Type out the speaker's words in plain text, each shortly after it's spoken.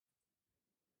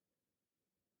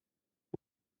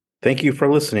Thank you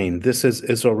for listening. This is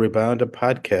Israel Rebound, a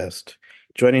podcast,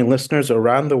 joining listeners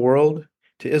around the world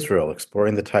to Israel,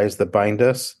 exploring the ties that bind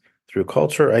us through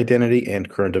culture, identity, and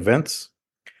current events.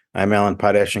 I'm Alan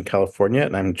Potash in California,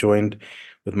 and I'm joined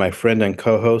with my friend and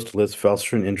co-host Liz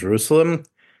Felstrin in Jerusalem.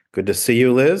 Good to see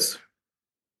you, Liz.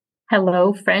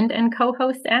 Hello, friend and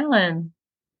co-host Alan.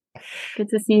 Good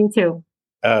to see you too.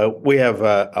 We have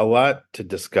a lot to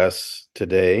discuss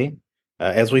today,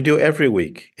 as we do every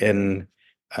week. And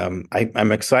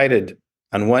I'm excited,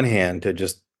 on one hand, to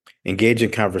just engage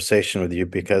in conversation with you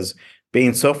because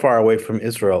being so far away from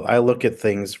Israel, I look at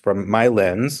things from my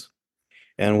lens.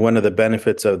 And one of the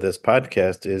benefits of this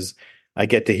podcast is I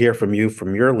get to hear from you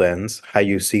from your lens, how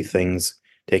you see things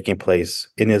taking place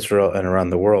in Israel and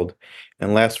around the world.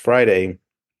 And last Friday,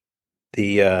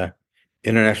 the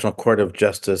International Court of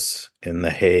Justice in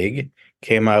The Hague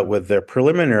came out with their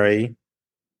preliminary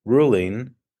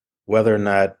ruling whether or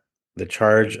not the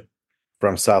charge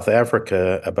from South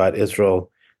Africa about Israel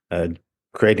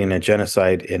creating a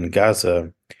genocide in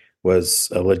Gaza was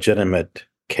a legitimate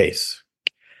case.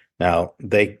 Now,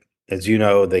 as you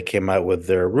know, they came out with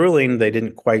their ruling. They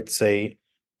didn't quite say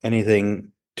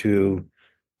anything to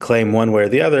claim one way or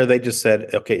the other. They just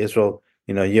said, okay, Israel,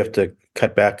 you have to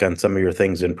cut back on some of your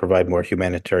things and provide more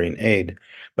humanitarian aid.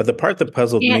 But the part that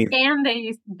puzzled me, And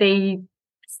they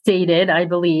stated, I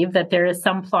believe, that there is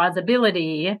some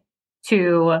plausibility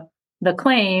to the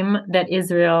claim that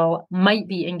Israel might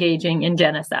be engaging in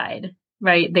genocide,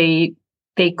 right? They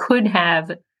could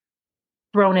have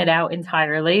thrown it out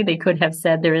entirely. They could have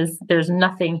said there's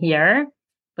nothing here,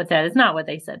 but that is not what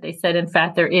they said. They said, in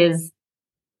fact, there is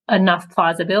enough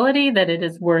plausibility that it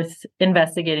is worth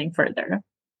investigating further.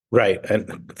 right?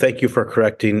 And thank you for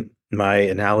correcting my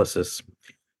analysis.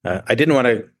 I didn't want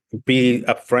to be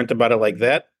upfront about it like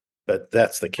that, but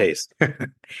that's the case.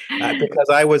 Because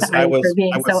Sorry for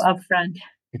being so upfront.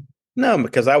 No,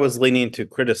 because I was leaning to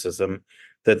criticism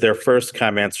that their first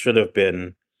comments should have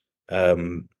been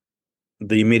the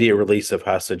immediate release of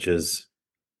hostages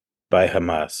by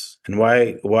Hamas. And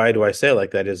why do I say it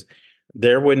like that is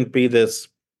there wouldn't be this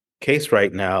case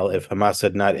right now if Hamas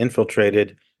had not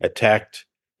infiltrated, attacked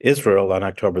Israel on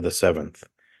October the 7th.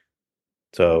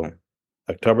 So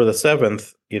October the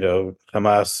 7th,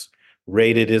 Hamas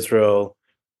raided Israel,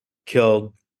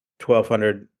 killed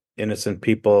 1,200 innocent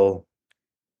people,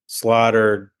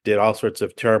 slaughtered, did all sorts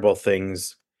of terrible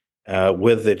things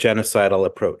with the genocidal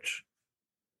approach.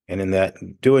 And in that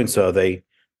doing so, they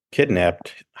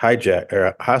kidnapped,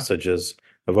 hostages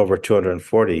of over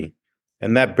 240.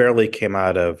 And that barely came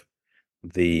out of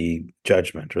the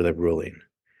judgment or the ruling.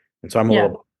 And so I'm a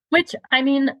little. Which, I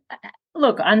mean,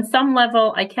 look, on some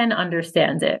level, I can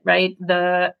understand it, right?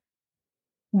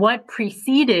 What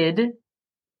preceded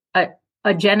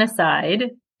a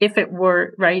genocide, if it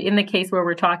were, right, in the case where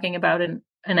we're talking about an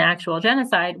actual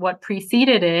genocide, what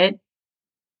preceded it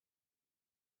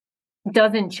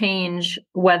doesn't change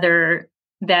whether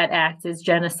that act is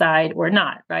genocide or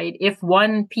not, right? If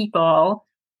one people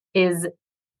is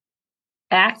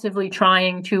actively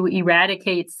trying to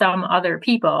eradicate some other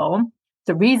people,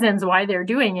 the reasons why they're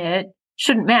doing it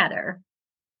shouldn't matter.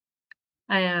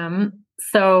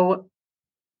 So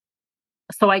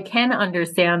I can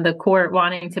understand the court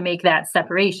wanting to make that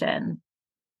separation.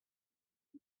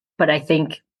 But I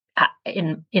think,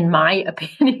 in my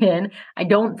opinion, I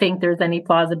don't think there's any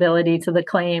plausibility to the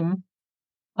claim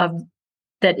of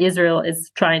that Israel is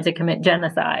trying to commit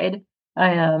genocide.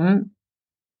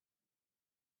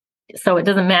 So it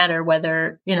doesn't matter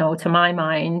whether, to my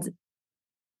mind,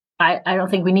 I don't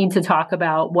think we need to talk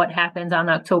about what happened on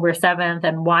October 7th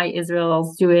and why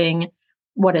Israel's doing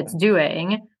what it's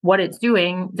doing. What it's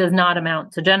doing does not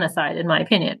amount to genocide, in my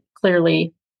opinion.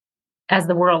 Clearly, as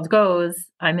the world goes,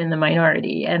 I'm in the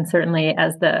minority, and certainly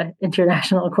as the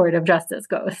International Court of Justice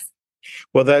goes.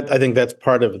 Well, I think that's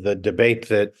part of the debate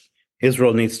that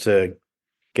Israel needs to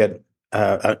get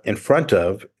in front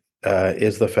of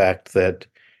is the fact that,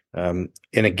 and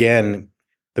again,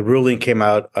 the ruling came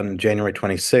out on January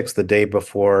 26th, the day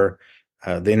before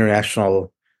the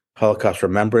International Holocaust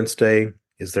Remembrance Day.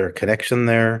 Is there a connection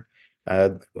there?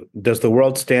 Does the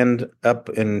world stand up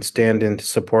and stand in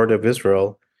support of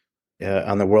Israel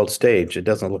on the world stage? It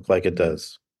doesn't look like it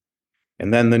does.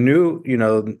 And then the new,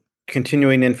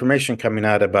 continuing information coming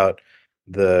out about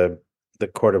the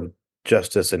Court of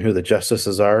Justice and who the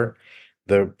justices are.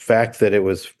 The fact that it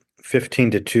was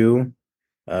 15-2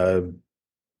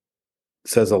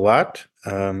 says a lot.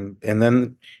 And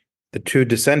then the two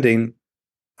dissenting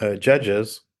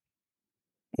judges,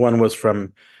 one was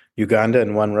from Uganda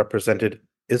and one represented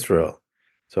Israel.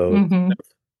 So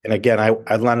And again,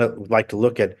 I'd like to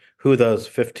look at who those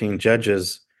 15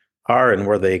 judges are and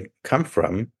where they come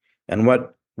from, and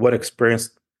what experience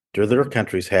do their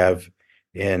countries have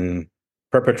in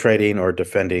perpetrating or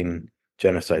defending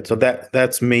genocide. So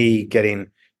that's me getting,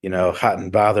 hot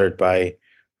and bothered by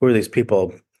who are these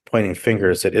people pointing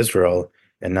fingers at Israel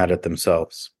and not at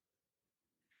themselves.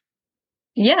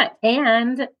 Yeah,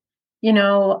 and you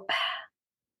know,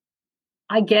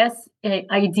 I guess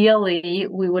ideally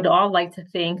we would all like to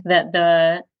think that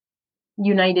the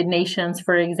United Nations,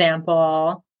 for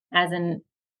example, as an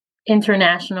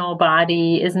international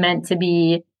body, is meant to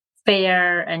be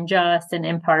fair and just and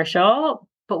impartial,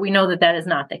 but we know that that is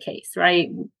not the case, right?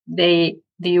 The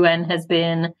UN has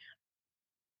been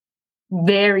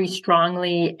very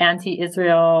strongly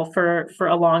anti-Israel for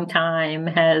a long time,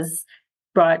 has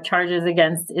brought charges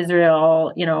against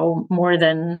Israel, more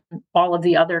than all of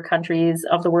the other countries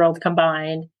of the world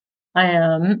combined.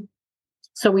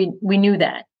 So we knew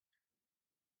that.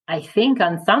 I think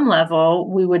on some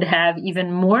level we would have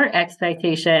even more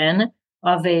expectation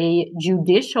of a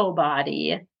judicial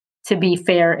body to be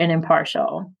fair and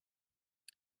impartial.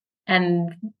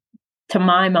 And to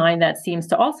my mind, that seems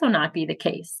to also not be the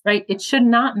case, right? It should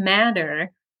not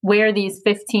matter where these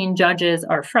 15 judges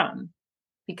are from,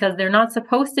 because they're not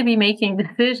supposed to be making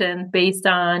decisions based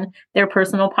on their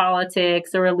personal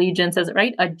politics or allegiances,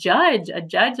 right? A judge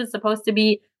is supposed to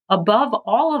be above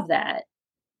all of that.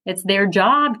 It's their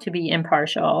job to be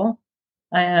impartial.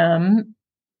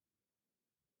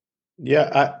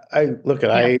 Yeah, I look at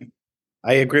Yeah,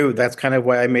 I agree with that's kind of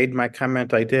why I made my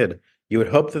comment I did. You would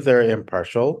hope that they're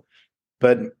impartial,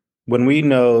 but when we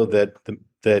know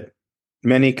that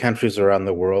many countries around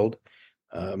the world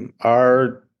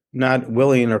are not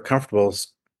willing or comfortable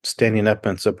standing up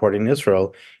and supporting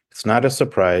Israel, it's not a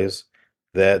surprise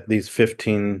that these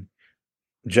 15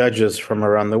 judges from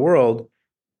around the world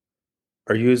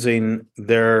are using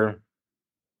their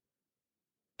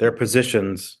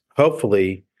positions,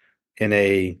 hopefully in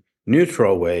a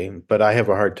neutral way, but I have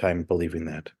a hard time believing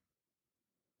that.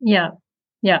 yeah,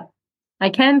 yeah. I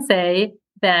can say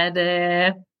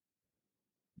that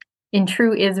in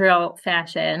true Israel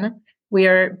fashion, we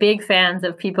are big fans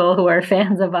of people who are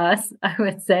fans of us, I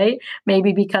would say,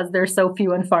 maybe because they're so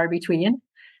few and far between.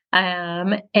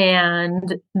 And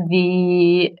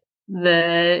the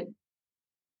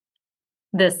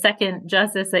the second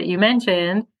justice that you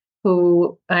mentioned,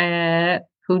 who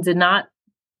did not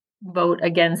vote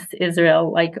against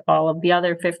Israel like all of the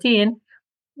other 15,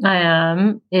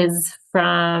 is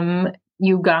from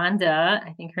Uganda.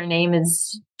 I think her name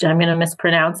is, I'm going to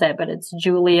mispronounce it, but it's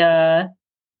Julia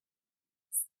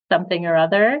something or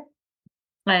other.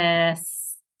 Uh,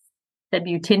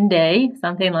 Sebutinde,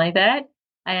 something like that.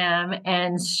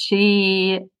 And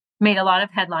she made a lot of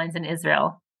headlines in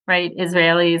Israel, right?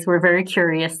 Israelis were very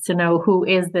curious to know who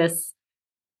is this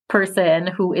person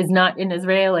who is not an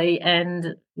Israeli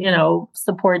and,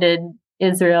 supported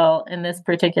Israel in this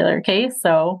particular case.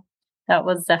 So that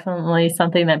was definitely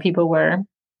something that people were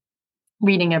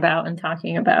reading about and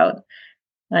talking about.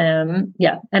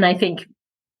 Yeah. And I think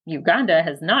Uganda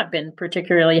has not been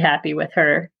particularly happy with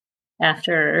her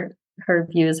after her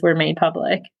views were made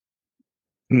public.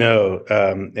 No,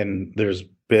 and there's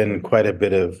been quite a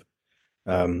bit of,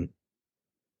 um,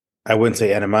 I wouldn't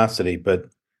say animosity, but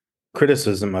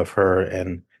criticism of her,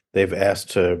 and they've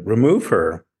asked to remove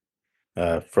her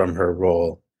from her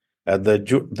role.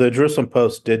 The Jerusalem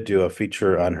Post did do a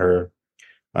feature on her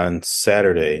on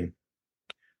Saturday.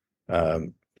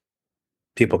 Um,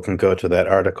 People can go to that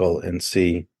article and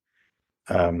see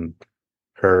um,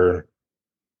 her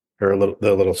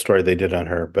the little story they did on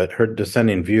her. But her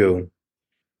dissenting view,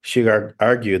 she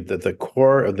argued that the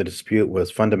core of the dispute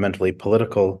was fundamentally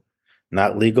political,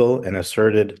 not legal, and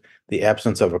asserted the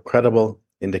absence of a credible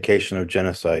indication of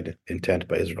genocide intent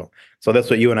by Israel. So that's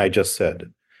what you and I just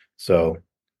said. So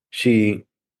she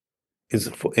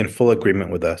is in full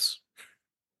agreement with us.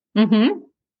 Mm-hmm.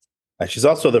 She's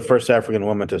also the first African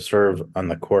woman to serve on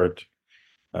the court.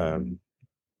 Um,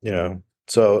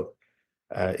 so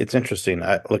it's interesting.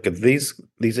 I look at these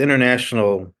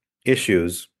international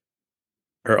issues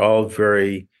are all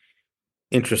very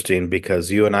interesting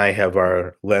because you and I have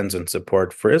our lens and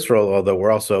support for Israel,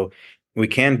 although we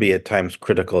can be at times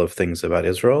critical of things about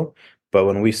Israel. But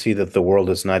when we see that the world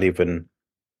is not even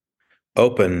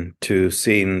open to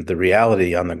seeing the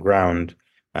reality on the ground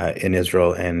in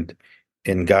Israel and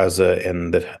in Gaza,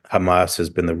 and that Hamas has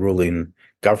been the ruling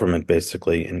government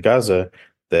basically in Gaza,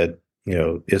 that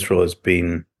Israel is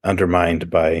being undermined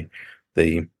by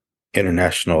the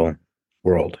international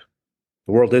world.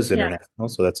 The world is Yeah. international,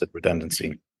 so that's a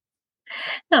redundancy.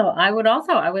 No, I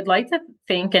would like to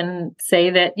think and say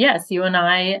that yes, you and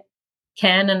I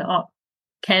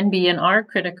can be and are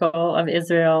critical of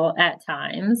Israel at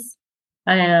times.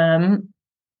 Um,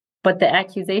 but the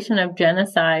accusation of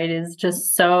genocide is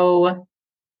just so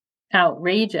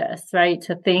outrageous, right?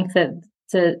 To think to,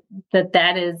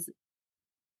 that is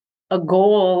a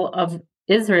goal of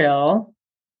Israel.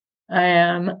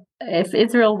 If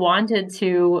Israel wanted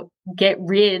to get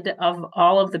rid of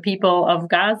all of the people of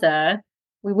Gaza,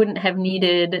 we wouldn't have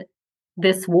needed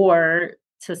this war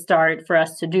to start for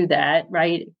us to do that,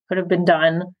 right? It could have been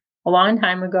done a long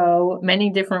time ago, many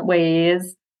different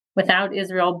ways, without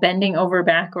Israel bending over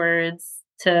backwards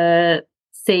to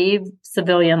save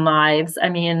civilian lives. I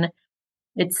mean,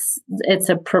 it's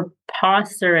a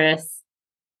preposterous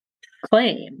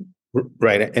claim.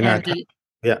 Right. And on And top,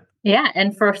 yeah. yeah,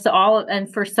 and for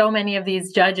so many of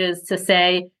these judges to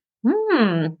say,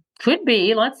 could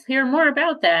be, let's hear more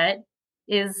about that,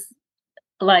 is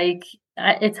like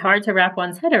it's hard to wrap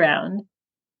one's head around.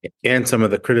 And some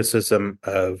of the criticism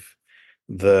of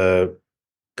the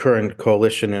current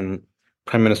coalition and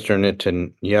Prime Minister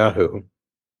Netanyahu,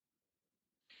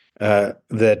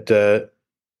 that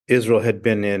Israel had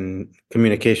been in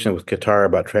communication with Qatar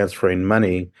about transferring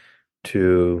money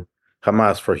to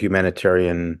Hamas for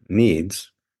humanitarian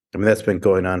needs. I mean, that's been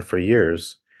going on for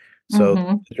years. So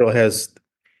Hmm. Israel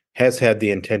has had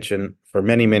the intention for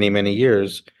many, many, many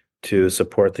years to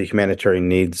support the humanitarian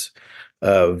needs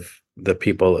of the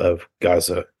people of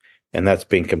Gaza, and that's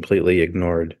being completely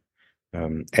ignored.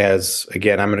 As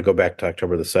again, I'm going to go back to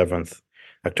October the 7th.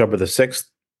 October the 6th,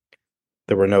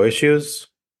 there were no issues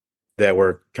that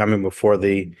were coming before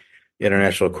the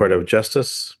International Court of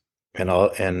Justice,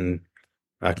 and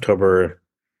October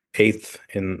 8th,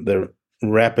 in the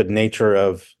rapid nature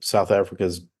of South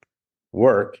Africa's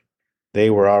work, they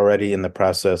were already in the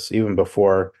process, even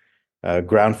before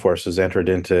ground forces entered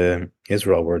into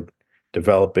Israel, were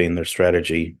developing their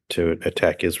strategy to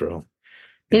attack Israel.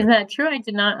 Is And that true? I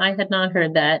had not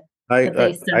heard I, that they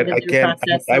I started their can't.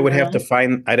 process I would have to early.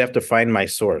 find. I'd have to find my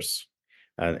source,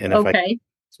 and if I Okay.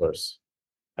 source,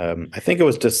 I think it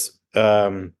was just.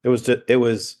 It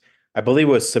was. I believe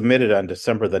it was submitted on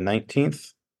December the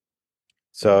 19th.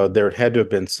 So there had to have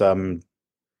been some.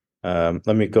 Let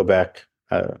me go back.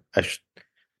 I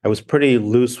was pretty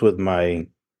loose with my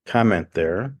comment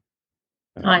there.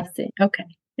 I Um, see. Okay.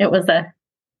 It was a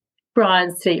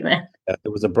broad statement. it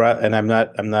was a broad, and I'm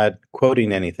not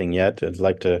quoting anything yet. I'd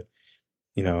like to,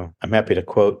 I'm happy to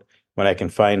quote when I can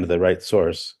find the right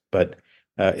source. But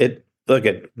it look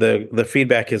at the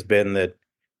feedback has been that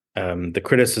the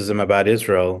criticism about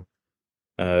Israel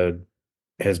uh,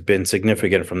 has been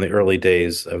significant from the early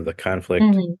days of the conflict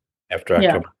Hmm. after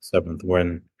Yeah. October 7th,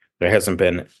 when there hasn't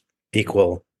been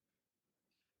equal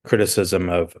criticism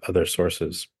of other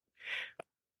sources.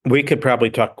 We could probably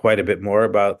talk quite a bit more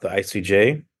about the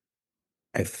ICJ.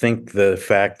 I think the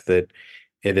fact that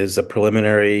it is a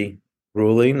preliminary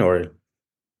ruling or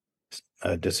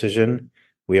a decision,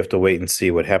 we have to wait and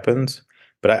see what happens.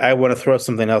 But I want to throw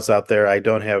something else out there. I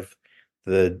don't have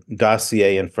the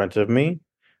dossier in front of me,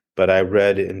 but I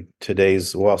read in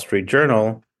today's Wall Street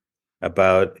Journal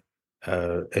about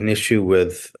an issue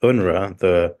with UNRWA,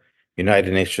 the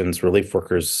United Nations Relief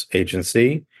Workers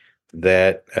Agency,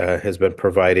 that has been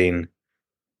providing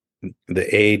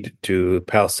the aid to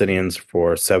Palestinians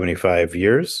for 75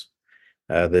 years,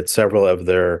 that several of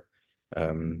their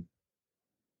um,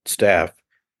 staff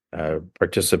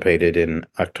participated in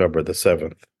October the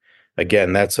 7th.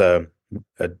 Again, that's a,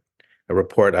 a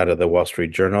report out of the Wall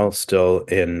Street Journal, still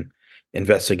in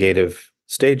investigative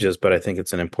stages, but I think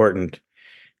it's an important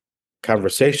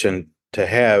conversation to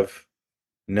have,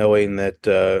 knowing that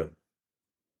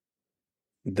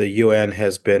the UN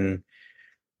has been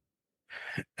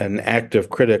an active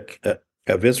critic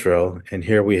of Israel. And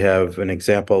here we have an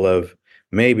example of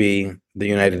maybe the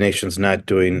United Nations not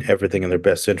doing everything in their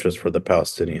best interest for the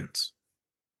Palestinians.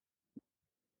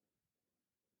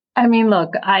 I mean,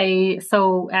 look,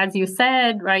 so as you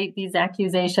said, right, these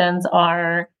accusations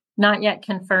are not yet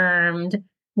confirmed.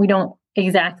 We don't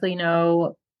exactly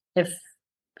know if,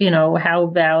 how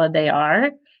valid they are.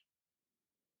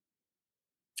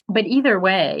 But either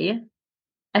way,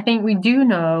 I think we do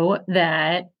know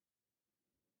that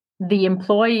the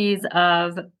employees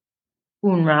of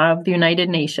UNRWA, of the United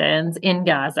Nations in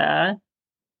Gaza,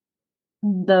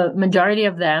 the majority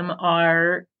of them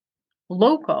are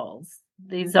locals.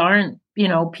 These aren't,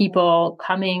 people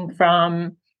coming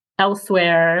from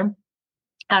elsewhere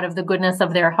out of the goodness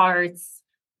of their hearts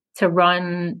to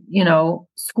run,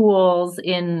 schools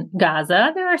in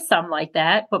Gaza. There are some like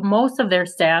that, but most of their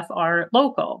staff are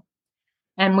local.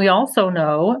 And we also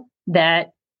know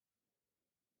that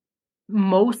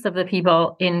most of the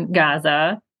people in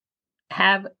Gaza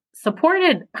have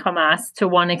supported Hamas to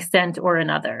one extent or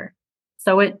another.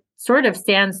 So it sort of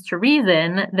stands to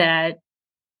reason that,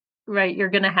 right, you're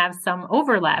going to have some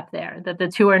overlap there, that the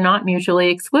two are not mutually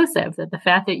exclusive, that the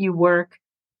fact that you work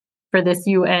for this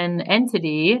UN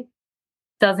entity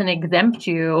doesn't exempt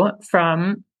you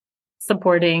from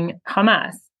supporting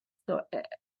Hamas. So,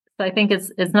 I think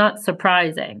it's not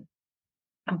surprising.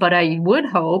 But I would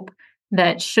hope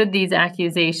that should these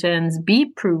accusations be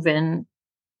proven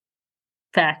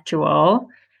factual,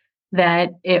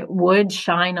 that it would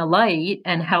shine a light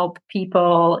and help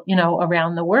people,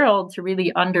 around the world to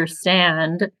really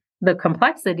understand the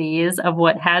complexities of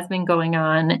what has been going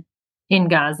on in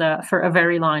Gaza for a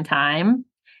very long time,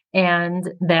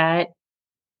 and that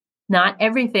not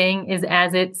everything is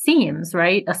as it seems,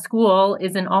 right? A school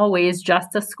isn't always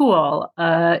just a school.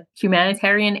 A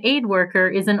humanitarian aid worker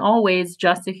isn't always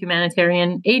just a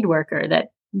humanitarian aid worker.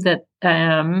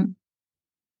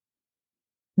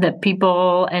 That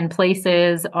people and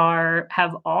places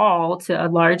have all, to a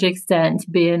large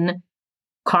extent, been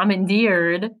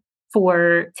commandeered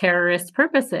for terrorist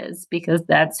purposes, because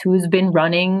that's who's been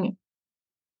running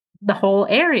the whole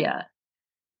area.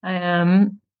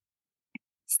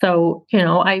 So,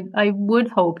 I would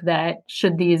hope that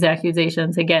should these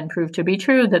accusations again prove to be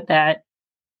true, that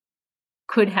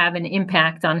could have an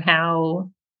impact on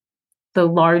how the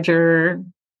larger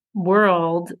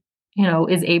world,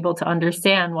 is able to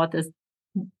understand what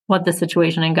the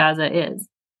situation in Gaza is.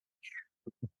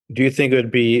 Do you think it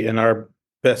would be in our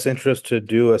best interest to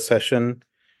do a session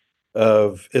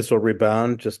of Israel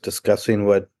Rebound, just discussing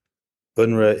what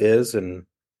UNRWA is and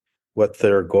what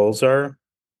their goals are?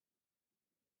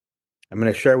 I'm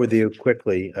going to share with you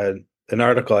quickly an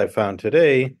article I found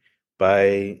today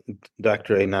by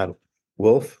Dr. Einat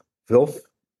Wilf,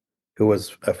 who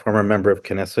was a former member of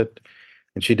Knesset,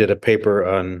 and she did a paper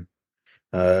on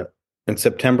in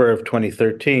September of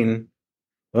 2013,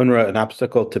 UNRWA, an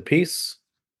obstacle to peace,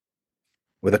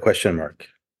 with a question mark.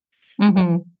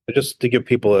 Mm-hmm. Just to give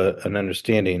people an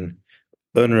understanding,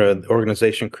 UNRWA, the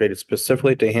organization created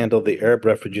specifically to handle the Arab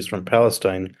refugees from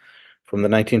Palestine from the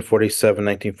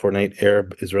 1947-1948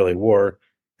 Arab-Israeli War,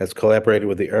 has collaborated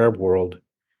with the Arab world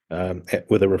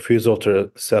with a refusal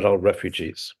to settle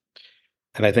refugees.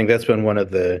 And I think that's been one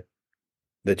of the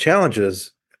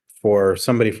challenges for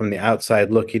somebody from the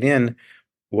outside looking in.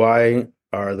 Why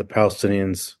are the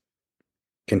Palestinians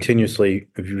continuously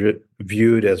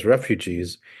viewed as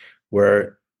refugees,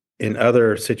 where in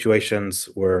other situations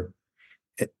where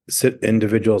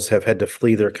individuals have had to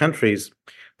flee their countries,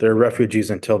 they're refugees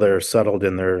until they're settled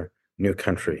in their new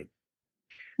country?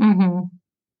 Mm-hmm.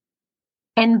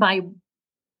 And by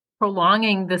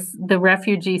prolonging the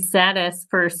refugee status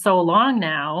for so long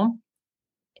now,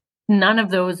 none of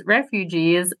those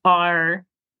refugees are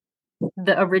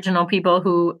the original people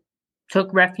who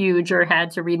took refuge or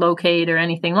had to relocate or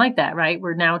anything like that, right?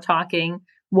 We're now talking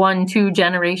 1-2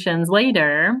 generations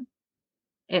later.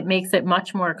 It makes it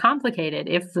much more complicated.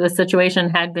 If the situation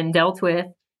had been dealt with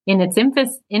in its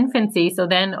infancy, so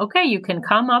then, okay, you can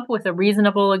come up with a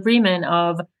reasonable agreement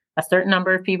of a certain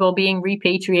number of people being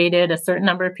repatriated, a certain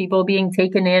number of people being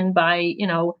taken in by,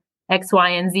 X, Y,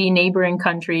 and Z neighboring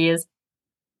countries.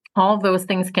 All of those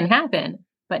things can happen.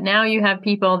 But now you have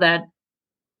people that,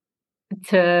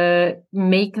 to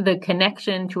make the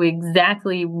connection to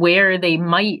exactly where they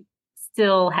might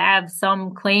still have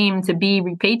some claim to be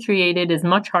repatriated is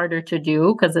much harder to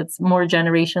do, because it's more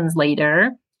generations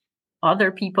later.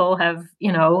 Other people have,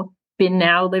 been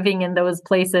now living in those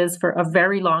places for a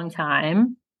very long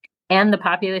time. And the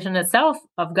population itself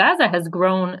of Gaza has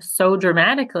grown so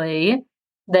dramatically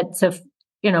that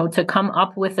to come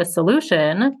up with a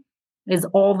solution is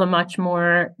all the much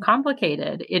more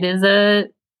complicated. It is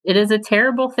a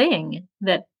terrible thing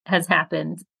that has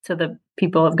happened to the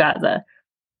people of Gaza,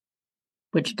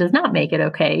 which does not make it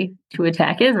okay to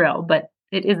attack Israel, but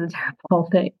it is a terrible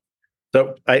thing.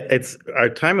 So it's our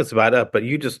time is about up, but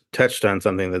you just touched on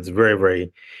something that's very,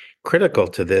 very critical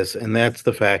to this, and that's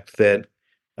the fact that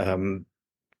UNRWA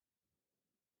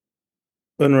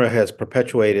has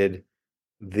perpetuated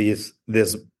this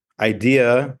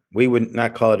idea. We would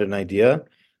not call it an idea,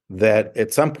 that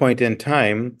at some point in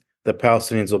time the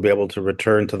Palestinians will be able to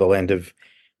return to the land of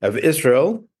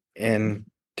Israel and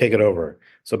take it over.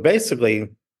 So basically,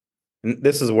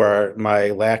 this is where my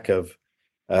lack of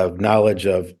knowledge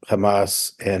of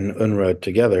Hamas and UNRWA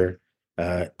together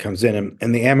comes in.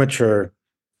 And the amateur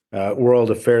world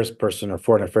affairs person or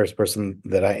foreign affairs person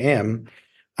that I am,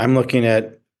 I'm looking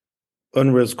at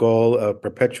UNRWA's goal of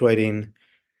perpetuating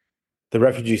the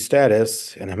refugee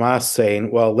status and Hamas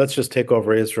saying, well, let's just take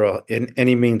over Israel in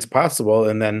any means possible,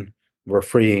 and then we're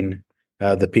freeing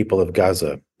the people of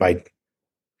Gaza by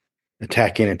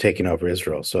attacking and taking over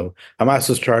Israel. So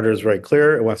Hamas's charter is very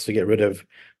clear. It wants to get rid of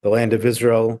the land of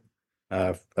Israel,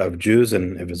 of Jews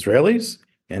and of Israelis,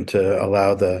 and to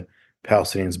allow the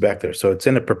Palestinians back there. So it's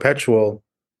in a perpetual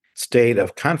state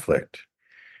of conflict,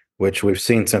 which we've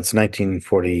seen since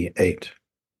 1948.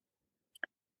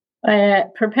 A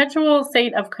perpetual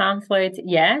state of conflict,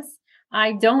 yes.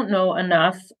 I don't know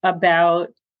enough about,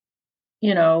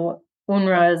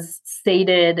 UNRWA's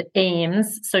stated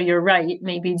aims. So you're right,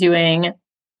 maybe doing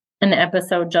an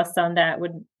episode just on that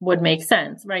would make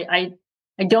sense, right? I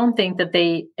don't think that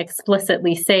they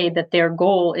explicitly say that their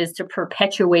goal is to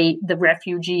perpetuate the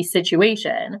refugee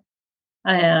situation.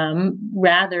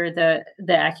 Rather, the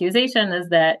accusation is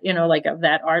that, like of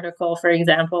that article, for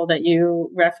example, that you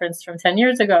referenced from 10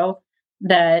 years ago,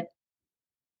 that,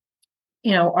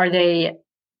 are they,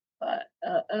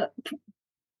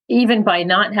 even by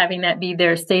not having that be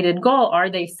their stated goal, are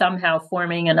they somehow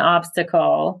forming an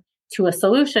obstacle to a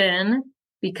solution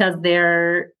because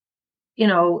they're,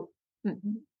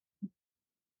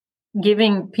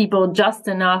 giving people just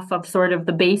enough of sort of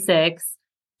the basics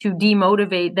to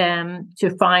demotivate them to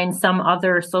find some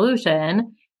other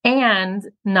solution, and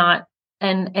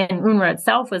UNRWA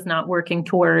itself is not working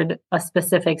toward a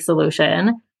specific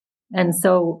solution. And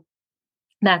so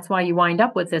that's why you wind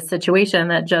up with this situation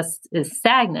that just is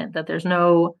stagnant, that there's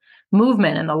no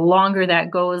movement. And the longer that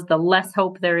goes, the less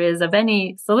hope there is of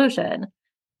any solution.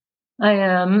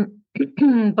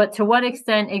 But to what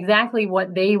extent exactly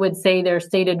what they would say their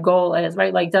stated goal is,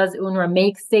 right? Like, does UNRWA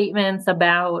make statements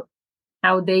about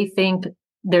how they think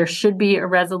there should be a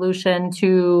resolution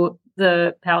to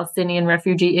the Palestinian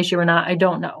refugee issue or not? I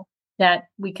don't know. That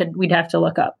we'd have to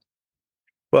look up.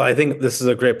 Well, I think this is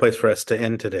a great place for us to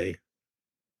end today.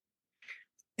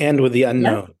 End with the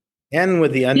unknown. Yep. End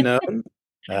with the unknown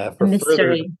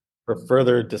for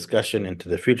further discussion into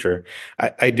the future.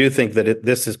 I do think that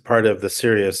this is part of the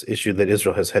serious issue that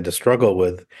Israel has had to struggle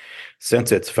with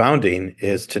since its founding,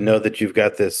 is to know that you've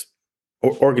got this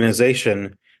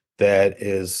organization that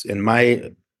is, in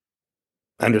my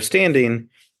understanding,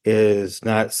 is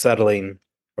not settling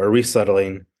or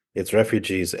resettling its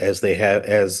refugees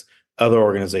as other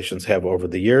organizations have over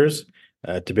the years,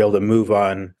 to be able to move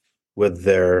on with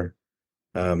their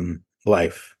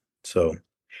life. So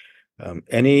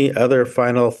any other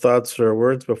final thoughts or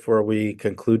words before we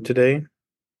conclude today?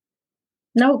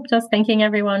 Nope, just thanking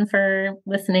everyone for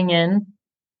listening in.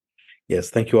 Yes,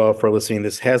 thank you all for listening.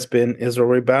 This has been Israel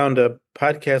Rebound, a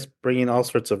podcast bringing all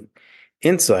sorts of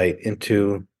insight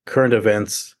into current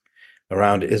events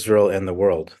around Israel and the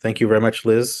world. Thank you very much,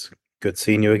 Liz. Good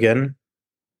seeing you again.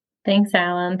 Thanks,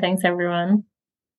 Alan. Thanks, everyone.